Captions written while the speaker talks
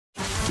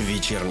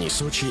Вечерний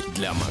Сочи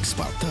для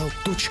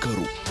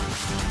maxportal.ru.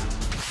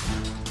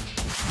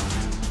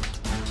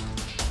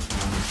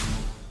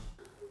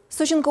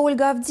 Сочинка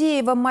Ольга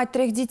Авдеева, мать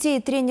 3 детей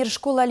и тренер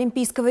школы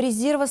Олимпийского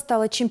резерва,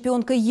 стала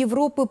чемпионкой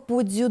Европы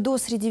по дзюдо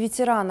среди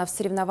ветеранов.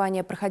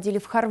 Соревнования проходили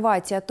в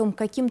Хорватии. О том,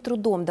 каким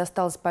трудом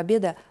досталась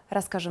победа,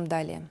 расскажем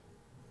далее.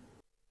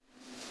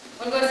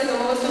 Ольга Васильевна,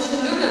 мы вас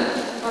очень любим,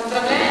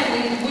 поздравляем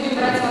и будем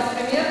брать вас в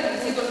пример,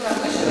 идти только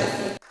выше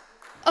России.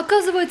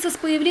 Оказывается, с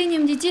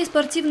появлением детей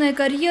спортивная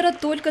карьера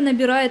только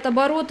набирает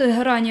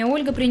обороты. Ранее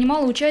Ольга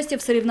принимала участие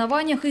в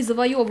соревнованиях и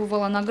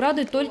завоевывала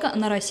награды только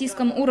на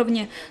российском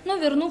уровне. Но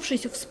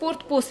вернувшись в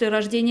спорт после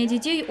рождения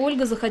детей,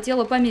 Ольга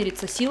захотела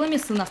помериться силами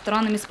с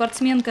иностранными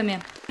спортсменками.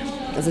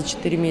 За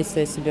 4 месяца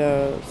я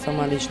себя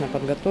сама лично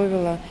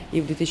подготовила. И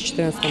в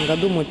 2014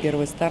 году мой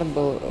первый старт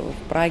был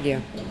в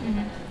Праге,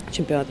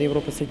 чемпионата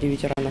Европы среди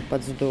ветеранов по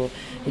дзюдо,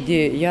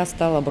 где я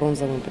стала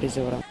бронзовым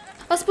призером.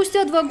 А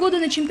спустя 2 года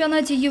на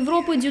чемпионате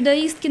Европы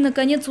дзюдоистке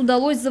наконец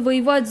удалось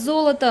завоевать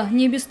золото.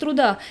 Не без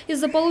труда.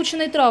 Из-за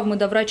полученной травмы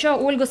до врача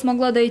Ольга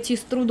смогла дойти с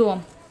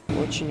трудом.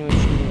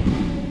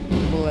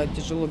 Очень-очень было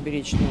тяжело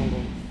беречь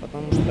ногу,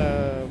 потому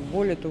что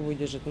боль эту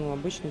выдержать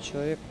обычный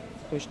человек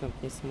точно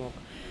не смог.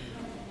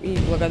 И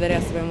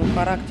благодаря своему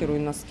характеру и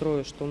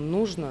настрою, что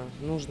нужно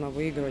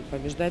выигрывать,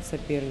 побеждать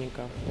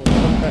соперников. Вот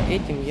только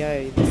этим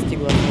я и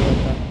достигла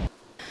золота.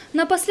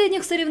 На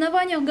последних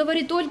соревнованиях,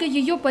 говорит Ольга,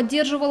 ее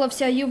поддерживала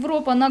вся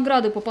Европа.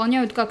 Награды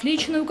пополняют как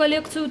личную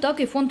коллекцию, так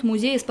и фонд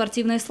музея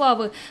спортивной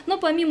славы. Но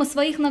помимо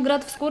своих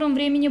наград в скором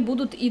времени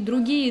будут и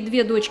другие.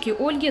 2 дочки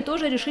Ольги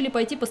тоже решили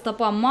пойти по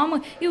стопам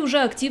мамы и уже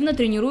активно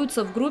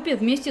тренируются в группе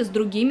вместе с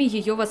другими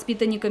ее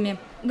воспитанниками.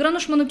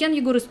 Грануш Манукян,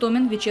 Егор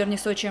Истомин, Вечерний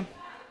Сочи.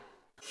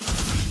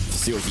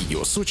 Все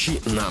видео Сочи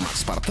на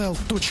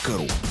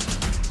maxportal.ru.